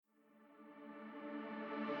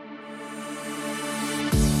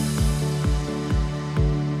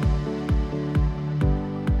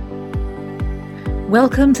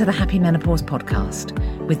Welcome to the Happy Menopause podcast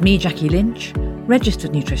with me, Jackie Lynch,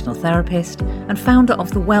 registered nutritional therapist and founder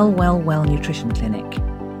of the Well Nutrition Clinic,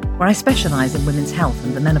 where I specialise in women's health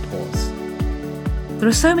and the menopause. There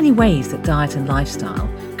are so many ways that diet and lifestyle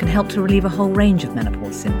can help to relieve a whole range of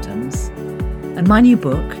menopause symptoms. And my new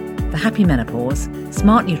book, The Happy Menopause,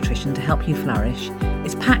 Smart Nutrition to Help You Flourish,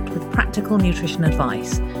 is packed with practical nutrition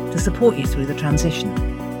advice to support you through the transition.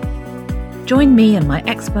 Join me and my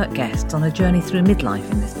expert guests on a journey through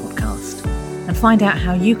midlife in this podcast and find out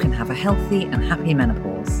how you can have a healthy and happy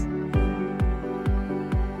menopause.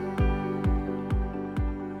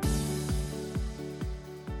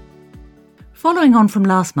 Following on from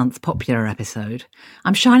last month's popular episode,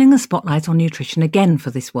 I'm shining the spotlight on nutrition again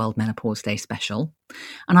for this World Menopause Day special,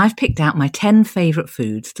 and I've picked out my 10 favourite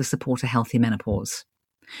foods to support a healthy menopause.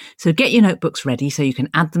 So get your notebooks ready so you can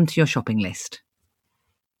add them to your shopping list.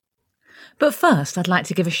 But first, I'd like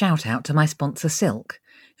to give a shout out to my sponsor Silk,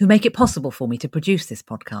 who make it possible for me to produce this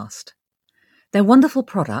podcast. Their wonderful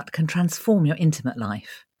product can transform your intimate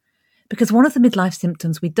life, because one of the midlife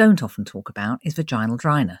symptoms we don't often talk about is vaginal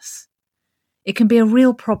dryness. It can be a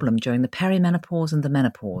real problem during the perimenopause and the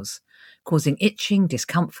menopause, causing itching,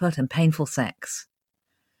 discomfort and painful sex.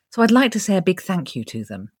 So I'd like to say a big thank you to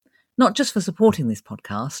them, not just for supporting this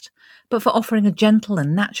podcast, but for offering a gentle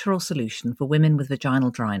and natural solution for women with vaginal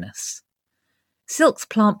dryness. Silk's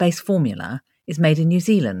plant-based formula is made in New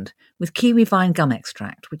Zealand with kiwi vine gum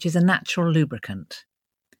extract, which is a natural lubricant.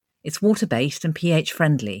 It's water-based and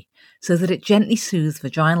pH-friendly, so that it gently soothes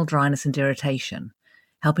vaginal dryness and irritation,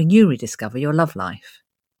 helping you rediscover your love life.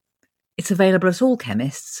 It's available at all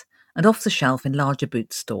chemists and off the shelf in larger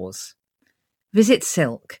Boots stores. Visit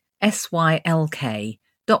Silk, sylk.co.uk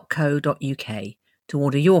to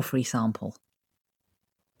order your free sample.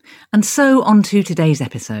 And so on to today's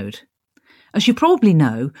episode. As you probably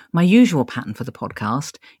know, my usual pattern for the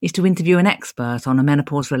podcast is to interview an expert on a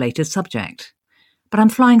menopause-related subject. But I'm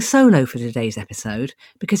flying solo for today's episode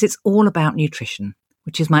because it's all about nutrition,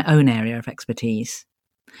 which is my own area of expertise.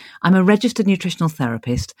 I'm a registered nutritional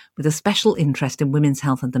therapist with a special interest in women's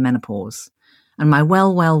health and the menopause, and my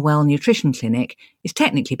Well Nutrition Clinic is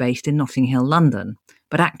technically based in Notting Hill, London,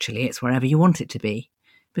 but actually it's wherever you want it to be,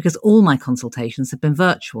 because all my consultations have been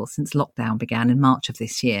virtual since lockdown began in March of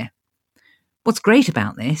this year. What's great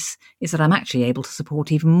about this is that I'm actually able to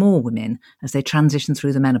support even more women as they transition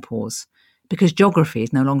through the menopause, because geography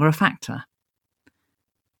is no longer a factor.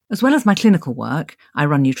 As well as my clinical work, I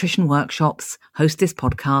run nutrition workshops, host this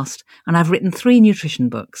podcast, and I've written 3 nutrition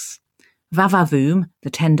books. Vavavoom,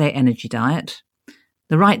 the 10-day energy diet,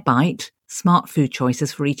 The Right Bite, smart food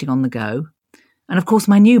choices for eating on the go, and of course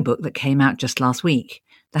my new book that came out just last week,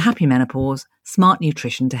 The Happy Menopause, Smart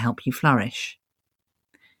Nutrition to Help You Flourish.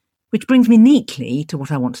 Which brings me neatly to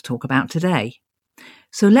what I want to talk about today.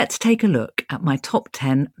 So let's take a look at my top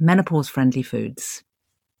 10 menopause-friendly foods.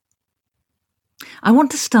 I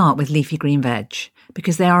want to start with leafy green veg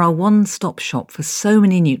because they are a one-stop shop for so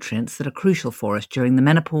many nutrients that are crucial for us during the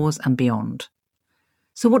menopause and beyond.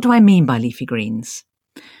 So what do I mean by leafy greens?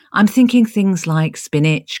 I'm thinking things like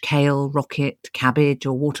spinach, kale, rocket, cabbage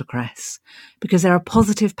or watercress because they're a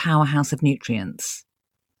positive powerhouse of nutrients.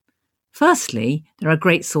 Firstly, they're a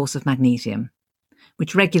great source of magnesium,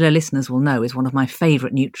 which regular listeners will know is one of my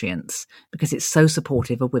favourite nutrients because it's so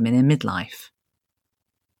supportive of women in midlife.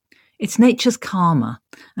 It's nature's calmer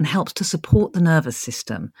and helps to support the nervous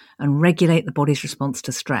system and regulate the body's response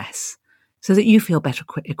to stress so that you feel better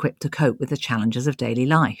equipped to cope with the challenges of daily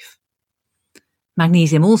life.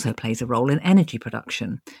 Magnesium also plays a role in energy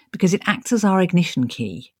production because it acts as our ignition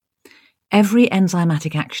key. Every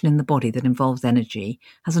enzymatic action in the body that involves energy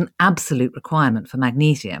has an absolute requirement for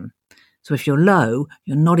magnesium. So if you're low,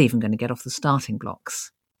 you're not even going to get off the starting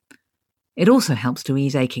blocks. It also helps to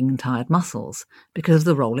ease aching and tired muscles because of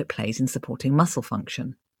the role it plays in supporting muscle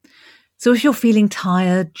function. So if you're feeling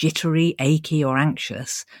tired, jittery, achy or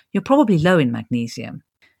anxious, you're probably low in magnesium.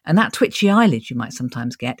 And that twitchy eyelid you might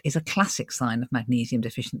sometimes get is a classic sign of magnesium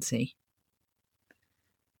deficiency.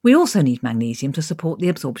 We also need magnesium to support the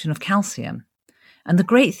absorption of calcium. And the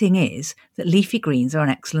great thing is that leafy greens are an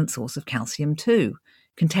excellent source of calcium too,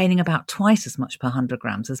 containing about twice as much per 100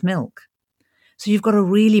 grams as milk. So you've got a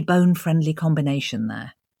really bone-friendly combination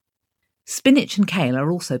there. Spinach and kale are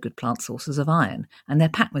also good plant sources of iron, and they're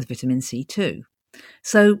packed with vitamin C too.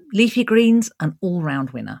 So leafy greens, an all-round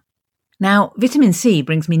winner. Now, vitamin C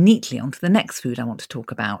brings me neatly onto the next food I want to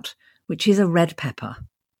talk about, which is a red pepper.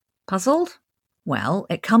 Puzzled? Well,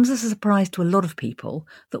 it comes as a surprise to a lot of people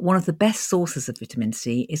that one of the best sources of vitamin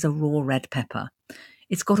C is a raw red pepper.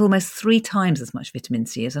 It's got almost 3 times as much vitamin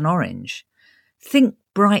C as an orange. Think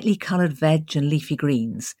brightly coloured veg and leafy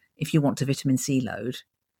greens if you want a vitamin C load,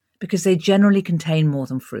 because they generally contain more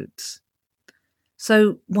than fruits.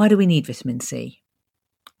 So why do we need vitamin C?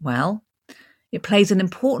 Well, it plays an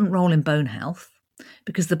important role in bone health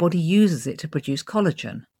because the body uses it to produce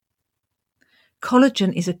collagen.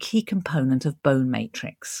 Collagen is a key component of bone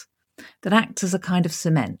matrix that acts as a kind of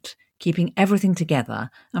cement, keeping everything together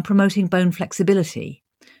and promoting bone flexibility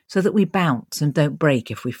so that we bounce and don't break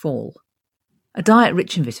if we fall. A diet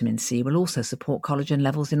rich in vitamin C will also support collagen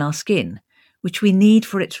levels in our skin, which we need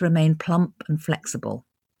for it to remain plump and flexible.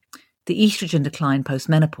 The estrogen decline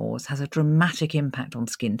post-menopause has a dramatic impact on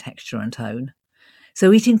skin texture and tone,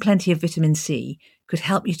 so eating plenty of vitamin C could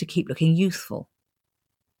help you to keep looking youthful.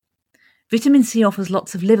 Vitamin C offers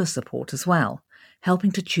lots of liver support as well,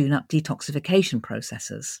 helping to tune up detoxification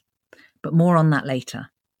processes. But more on that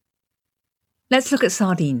later. Let's look at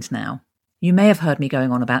sardines now. You may have heard me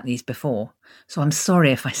going on about these before, so I'm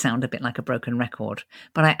sorry if I sound a bit like a broken record,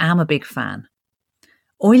 but I am a big fan.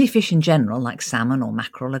 Oily fish in general, like salmon or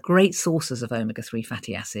mackerel, are great sources of omega-3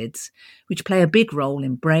 fatty acids, which play a big role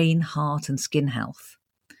in brain, heart and skin health.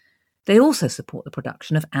 They also support the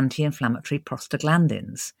production of anti-inflammatory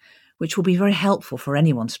prostaglandins, which will be very helpful for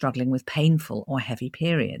anyone struggling with painful or heavy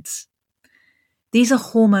periods. These are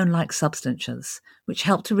hormone-like substances which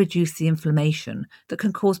help to reduce the inflammation that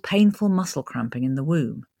can cause painful muscle cramping in the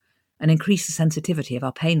womb and increase the sensitivity of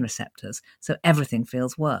our pain receptors so everything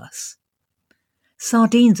feels worse.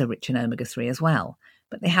 Sardines are rich in omega-3 as well,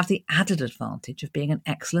 but they have the added advantage of being an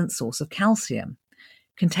excellent source of calcium,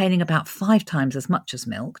 containing about 5 times as much as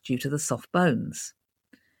milk due to the soft bones.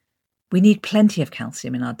 We need plenty of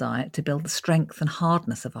calcium in our diet to build the strength and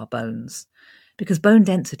hardness of our bones, because bone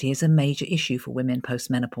density is a major issue for women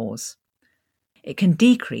post-menopause. It can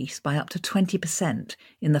decrease by up to 20%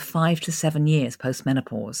 in the 5 to 7 years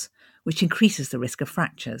post-menopause, which increases the risk of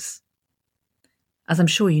fractures. As I'm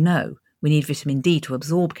sure you know, we need vitamin D to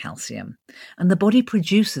absorb calcium, and the body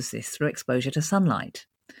produces this through exposure to sunlight.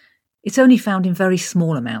 It's only found in very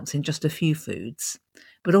small amounts in just a few foods,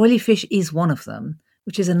 but oily fish is one of them,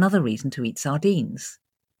 which is another reason to eat sardines.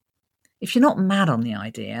 If you're not mad on the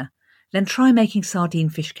idea, then try making sardine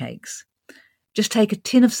fish cakes. Just take a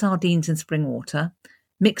tin of sardines in spring water,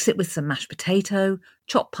 mix it with some mashed potato,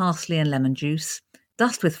 chop parsley and lemon juice,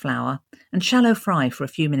 dust with flour, and shallow fry for a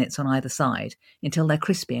few minutes on either side until they're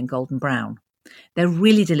crispy and golden brown. They're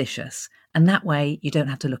really delicious, and that way you don't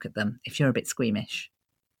have to look at them if you're a bit squeamish.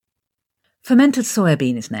 Fermented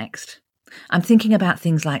soybean is next. I'm thinking about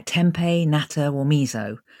things like tempeh, natto or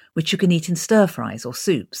miso, which you can eat in stir-fries or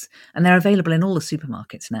soups, and they're available in all the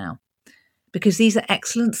supermarkets now. Because these are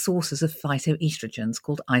excellent sources of phytoestrogens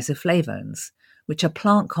called isoflavones, which are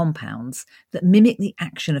plant compounds that mimic the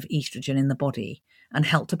action of estrogen in the body and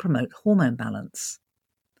help to promote hormone balance.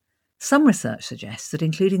 Some research suggests that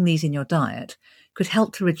including these in your diet could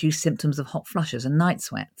help to reduce symptoms of hot flushes and night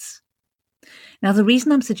sweats. Now, the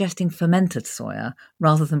reason I'm suggesting fermented soya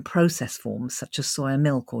rather than processed forms such as soya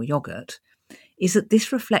milk or yogurt is that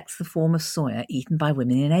this reflects the form of soya eaten by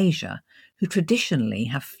women in Asia, who traditionally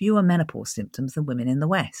have fewer menopause symptoms than women in the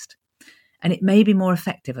West, and it may be more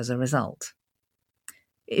effective as a result.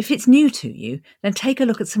 If it's new to you, then take a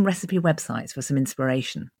look at some recipe websites for some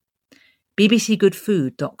inspiration.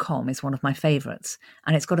 bbcgoodfood.com is one of my favourites,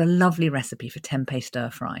 and it's got a lovely recipe for tempeh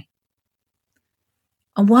stir-fry.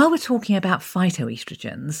 And while we're talking about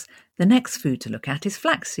phytoestrogens, the next food to look at is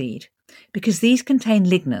flaxseed, because these contain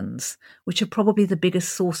lignans, which are probably the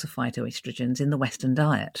biggest source of phytoestrogens in the Western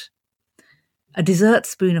diet. A dessert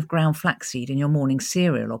spoon of ground flaxseed in your morning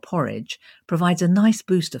cereal or porridge provides a nice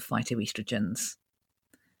boost of phytoestrogens.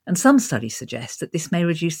 And some studies suggest that this may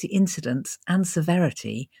reduce the incidence and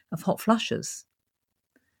severity of hot flushes.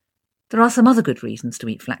 There are some other good reasons to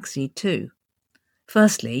eat flaxseed too.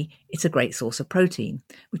 Firstly, it's a great source of protein,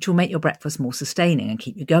 which will make your breakfast more sustaining and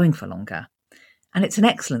keep you going for longer. And it's an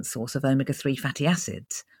excellent source of omega-3 fatty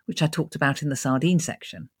acids, which I talked about in the sardine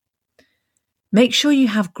section. Make sure you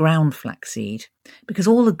have ground flaxseed, because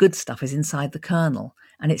all the good stuff is inside the kernel,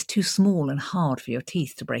 and it's too small and hard for your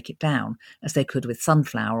teeth to break it down, as they could with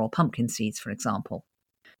sunflower or pumpkin seeds, for example.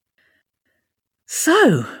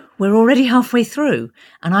 So, we're already halfway through,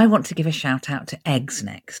 and I want to give a shout out to eggs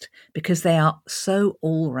next, because they are so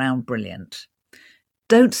all-round brilliant.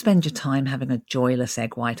 Don't spend your time having a joyless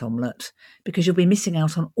egg white omelette, because you'll be missing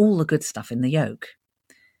out on all the good stuff in the yolk.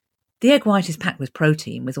 The egg white is packed with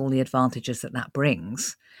protein with all the advantages that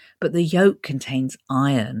brings, but the yolk contains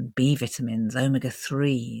iron, B vitamins,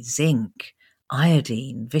 omega-3, zinc,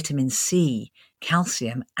 iodine, vitamin C,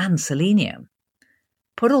 calcium and selenium.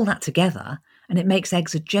 Put all that together and it makes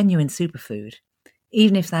eggs a genuine superfood,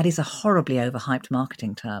 even if that is a horribly overhyped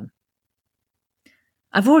marketing term.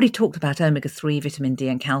 I've already talked about omega-3, vitamin D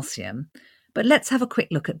and calcium, but let's have a quick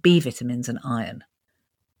look at B vitamins and iron.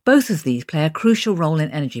 Both of these play a crucial role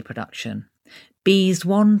in energy production. Bs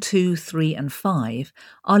 1, 2, 3 and 5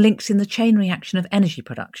 are links in the chain reaction of energy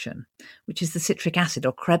production, which is the citric acid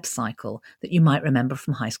or Krebs cycle that you might remember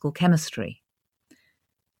from high school chemistry.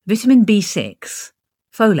 Vitamin B6,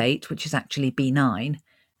 folate, which is actually B9,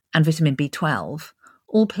 and vitamin B12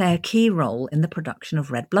 all play a key role in the production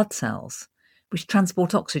of red blood cells, which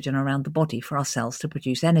transport oxygen around the body for our cells to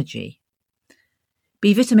produce energy.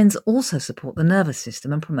 B vitamins also support the nervous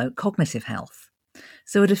system and promote cognitive health.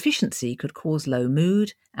 So a deficiency could cause low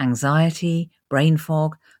mood, anxiety, brain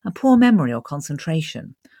fog, and poor memory or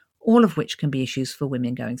concentration, all of which can be issues for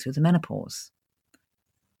women going through the menopause.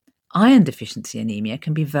 Iron deficiency anemia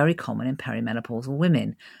can be very common in perimenopausal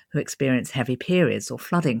women who experience heavy periods or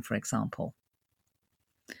flooding, for example.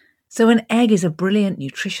 So an egg is a brilliant,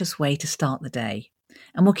 nutritious way to start the day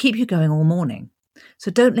and will keep you going all morning.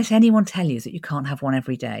 So don't let anyone tell you that you can't have one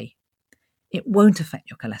every day. It won't affect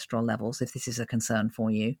your cholesterol levels if this is a concern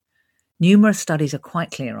for you. Numerous studies are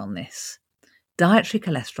quite clear on this. Dietary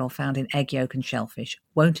cholesterol found in egg yolk and shellfish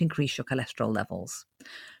won't increase your cholesterol levels.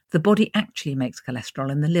 The body actually makes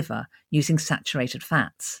cholesterol in the liver using saturated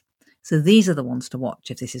fats. So these are the ones to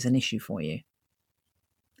watch if this is an issue for you.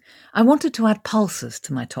 I wanted to add pulses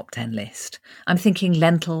to my top 10 list. I'm thinking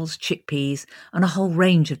lentils, chickpeas, and a whole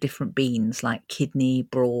range of different beans like kidney,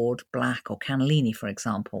 broad, black, or cannellini, for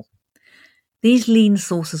example. These lean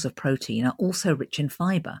sources of protein are also rich in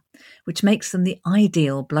fibre, which makes them the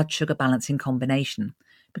ideal blood sugar balancing combination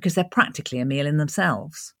because they're practically a meal in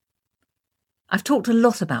themselves. I've talked a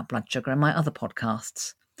lot about blood sugar in my other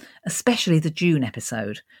podcasts, especially the June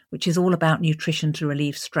episode, which is all about nutrition to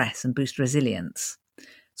relieve stress and boost resilience.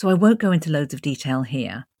 So I won't go into loads of detail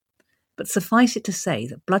here, but suffice it to say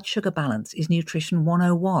that blood sugar balance is nutrition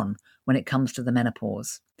 101 when it comes to the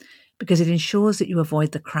menopause, because it ensures that you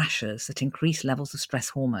avoid the crashers that increase levels of stress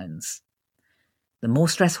hormones. The more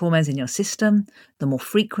stress hormones in your system, the more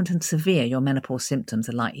frequent and severe your menopause symptoms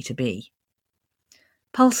are likely to be.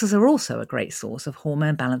 Pulses are also a great source of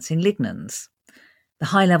hormone-balancing lignans. The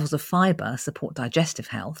high levels of fibre support digestive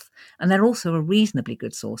health, and they're also a reasonably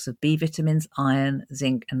good source of B vitamins, iron,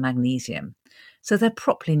 zinc and magnesium, so they're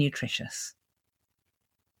properly nutritious.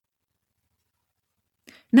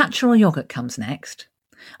 Natural yoghurt comes next.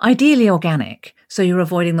 Ideally organic, so you're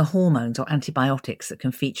avoiding the hormones or antibiotics that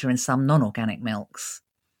can feature in some non-organic milks.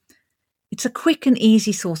 It's a quick and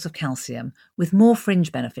easy source of calcium with more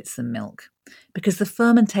fringe benefits than milk, because the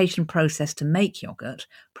fermentation process to make yoghurt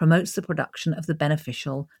promotes the production of the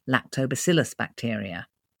beneficial lactobacillus bacteria.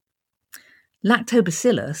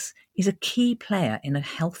 Lactobacillus is a key player in a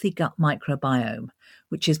healthy gut microbiome,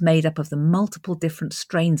 which is made up of the multiple different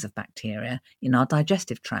strains of bacteria in our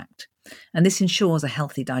digestive tract, and this ensures a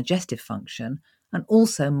healthy digestive function and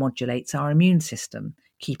also modulates our immune system,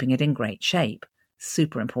 keeping it in great shape.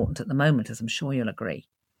 Super important at the moment, as I'm sure you'll agree.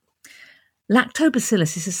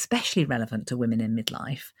 Lactobacillus is especially relevant to women in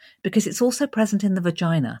midlife because it's also present in the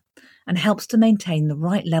vagina and helps to maintain the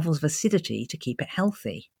right levels of acidity to keep it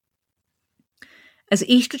healthy. As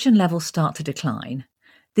estrogen levels start to decline,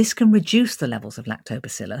 this can reduce the levels of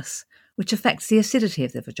lactobacillus, which affects the acidity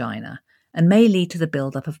of the vagina and may lead to the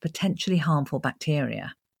buildup of potentially harmful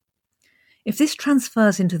bacteria. If this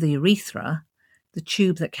transfers into the urethra, the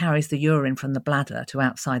tube that carries the urine from the bladder to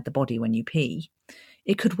outside the body when you pee,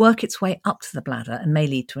 it could work its way up to the bladder and may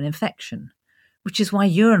lead to an infection, which is why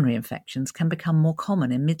urinary infections can become more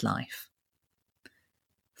common in midlife.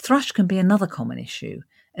 Thrush can be another common issue,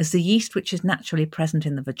 as the yeast which is naturally present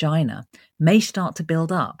in the vagina may start to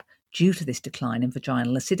build up due to this decline in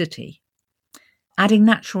vaginal acidity. Adding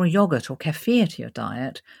natural yogurt or kefir to your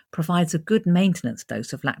diet provides a good maintenance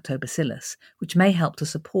dose of lactobacillus, which may help to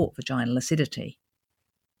support vaginal acidity.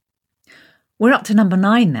 We're up to number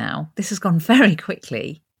 9 now. This has gone very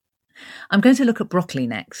quickly. I'm going to look at broccoli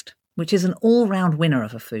next, which is an all-round winner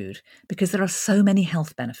of a food because there are so many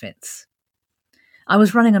health benefits. I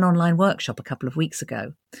was running an online workshop a couple of weeks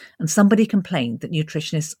ago, and somebody complained that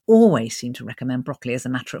nutritionists always seem to recommend broccoli as a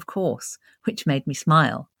matter of course, which made me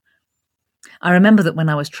smile. I remember that when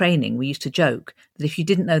I was training, we used to joke that if you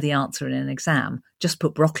didn't know the answer in an exam, just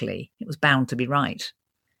put broccoli. It was bound to be right.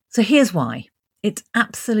 So here's why. It's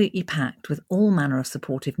absolutely packed with all manner of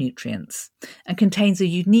supportive nutrients and contains a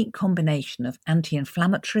unique combination of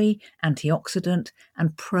anti-inflammatory, antioxidant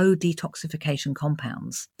and pro-detoxification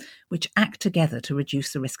compounds, which act together to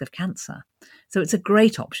reduce the risk of cancer. So it's a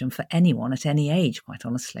great option for anyone at any age, quite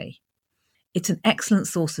honestly. It's an excellent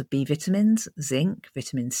source of B vitamins, zinc,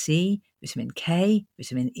 vitamin C, vitamin K,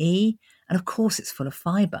 vitamin E, and of course it's full of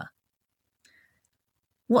fibre.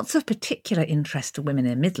 What's of particular interest to women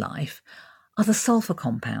in midlife are the sulfur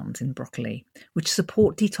compounds in broccoli, which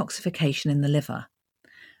support detoxification in the liver.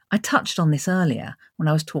 I touched on this earlier when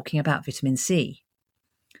I was talking about vitamin C.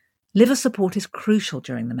 Liver support is crucial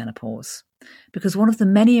during the menopause because one of the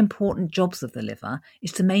many important jobs of the liver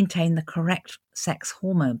is to maintain the correct sex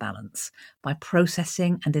hormone balance by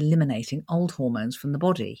processing and eliminating old hormones from the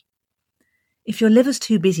body. If your liver's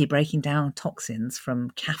too busy breaking down toxins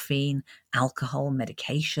from caffeine, alcohol,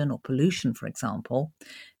 medication, or pollution, for example,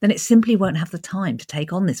 then it simply won't have the time to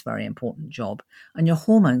take on this very important job, and your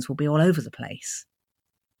hormones will be all over the place.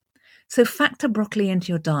 So factor broccoli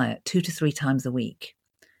into your diet 2 to 3 times a week.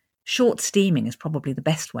 Short steaming is probably the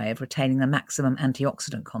best way of retaining the maximum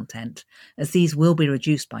antioxidant content, as these will be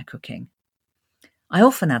reduced by cooking. I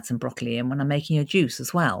often add some broccoli in when I'm making a juice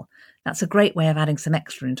as well. That's a great way of adding some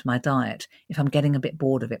extra into my diet if I'm getting a bit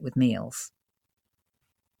bored of it with meals.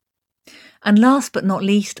 And last but not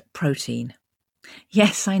least, protein.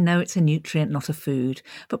 Yes, I know it's a nutrient, not a food,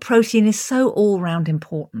 but protein is so all-round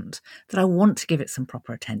important that I want to give it some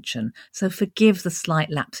proper attention, so forgive the slight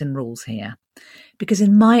lapse in rules here. Because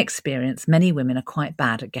in my experience, many women are quite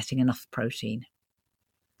bad at getting enough protein.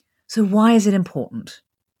 So why is it important?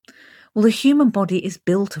 Well, the human body is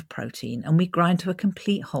built of protein and we grind to a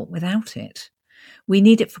complete halt without it. We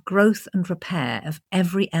need it for growth and repair of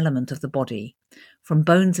every element of the body, from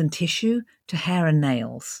bones and tissue to hair and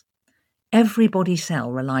nails. Every body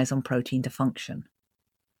cell relies on protein to function.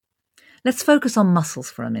 Let's focus on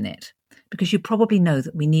muscles for a minute, because you probably know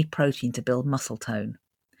that we need protein to build muscle tone.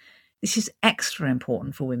 This is extra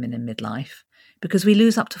important for women in midlife because we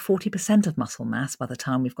lose up to 40% of muscle mass by the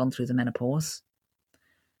time we've gone through the menopause.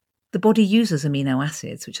 The body uses amino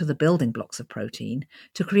acids, which are the building blocks of protein,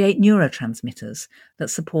 to create neurotransmitters that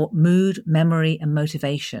support mood, memory, and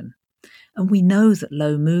motivation. And we know that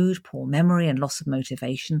low mood, poor memory, and loss of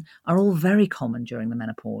motivation are all very common during the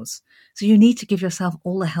menopause, so you need to give yourself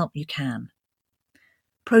all the help you can.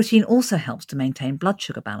 Protein also helps to maintain blood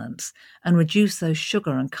sugar balance and reduce those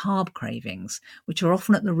sugar and carb cravings, which are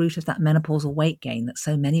often at the root of that menopausal weight gain that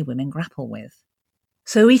so many women grapple with.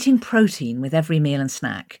 So eating protein with every meal and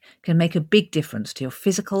snack can make a big difference to your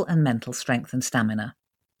physical and mental strength and stamina.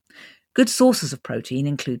 Good sources of protein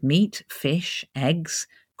include meat, fish, eggs,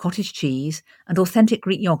 cottage cheese, and authentic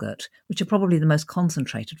Greek yogurt, which are probably the most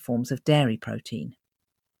concentrated forms of dairy protein.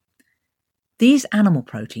 These animal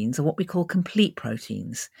proteins are what we call complete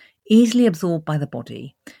proteins, easily absorbed by the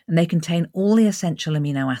body, and they contain all the essential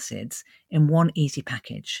amino acids in one easy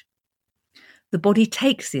package. The body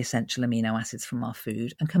takes the essential amino acids from our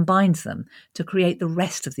food and combines them to create the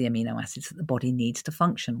rest of the amino acids that the body needs to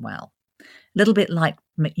function well. A little bit like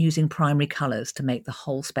using primary colours to make the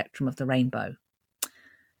whole spectrum of the rainbow.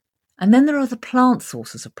 And then there are the plant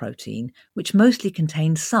sources of protein, which mostly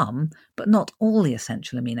contain some, but not all the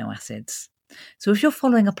essential amino acids. So if you're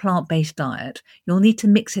following a plant-based diet, you'll need to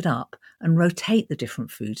mix it up and rotate the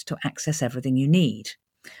different foods to access everything you need.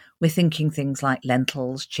 We're thinking things like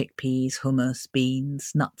lentils, chickpeas, hummus,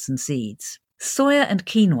 beans, nuts and seeds. Soya and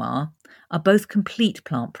quinoa are both complete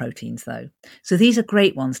plant proteins though, so these are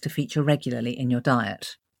great ones to feature regularly in your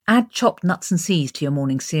diet. Add chopped nuts and seeds to your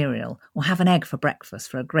morning cereal or have an egg for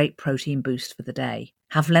breakfast for a great protein boost for the day.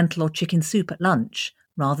 Have lentil or chicken soup at lunch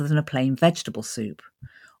rather than a plain vegetable soup.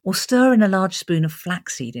 Or stir in a large spoon of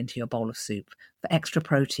flaxseed into your bowl of soup for extra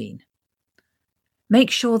protein. Make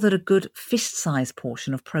sure that a good fist-sized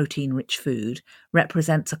portion of protein-rich food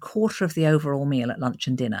represents a quarter of the overall meal at lunch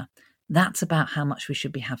and dinner. That's about how much we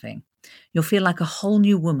should be having. You'll feel like a whole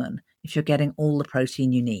new woman if you're getting all the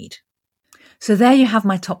protein you need. So there you have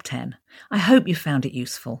my top 10. I hope you found it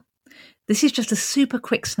useful. This is just a super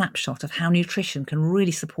quick snapshot of how nutrition can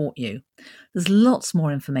really support you. There's lots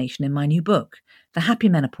more information in my new book, The Happy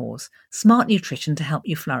Menopause, Smart Nutrition to Help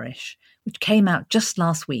You Flourish, which came out just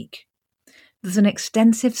last week. There's an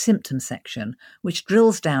extensive symptom section which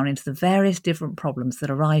drills down into the various different problems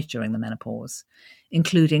that arise during the menopause,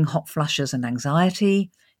 including hot flushes and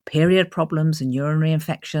anxiety, period problems and urinary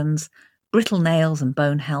infections, brittle nails and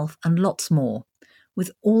bone health, and lots more,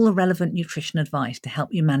 with all the relevant nutrition advice to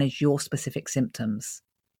help you manage your specific symptoms.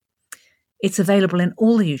 It's available in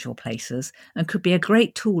all the usual places and could be a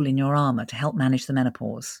great tool in your armour to help manage the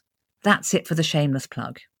menopause. That's it for the shameless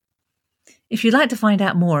plug. If you'd like to find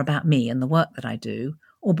out more about me and the work that I do,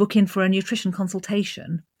 or book in for a nutrition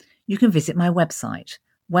consultation, you can visit my website,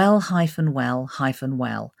 well-well.co.uk,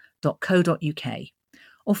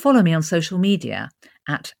 or follow me on social media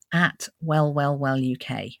at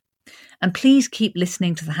wellwellwelluk. And please keep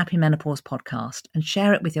listening to the Happy Menopause podcast and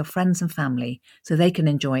share it with your friends and family so they can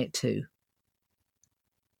enjoy it too.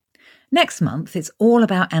 Next month, it's all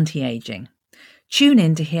about anti-aging. Tune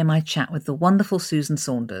in to hear my chat with the wonderful Susan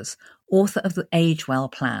Saunders, author of the Age Well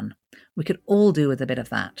Plan. We could all do with a bit of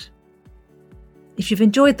that. If you've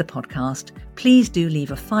enjoyed the podcast, please do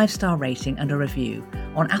leave a 5-star rating and a review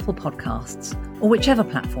on Apple Podcasts or whichever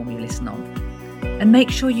platform you listen on. And make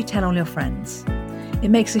sure you tell all your friends. It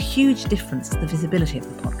makes a huge difference to the visibility of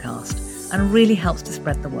the podcast and really helps to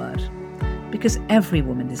spread the word, because every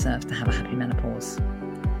woman deserves to have a happy menopause.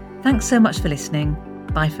 Thanks so much for listening.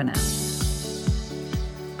 Bye for now.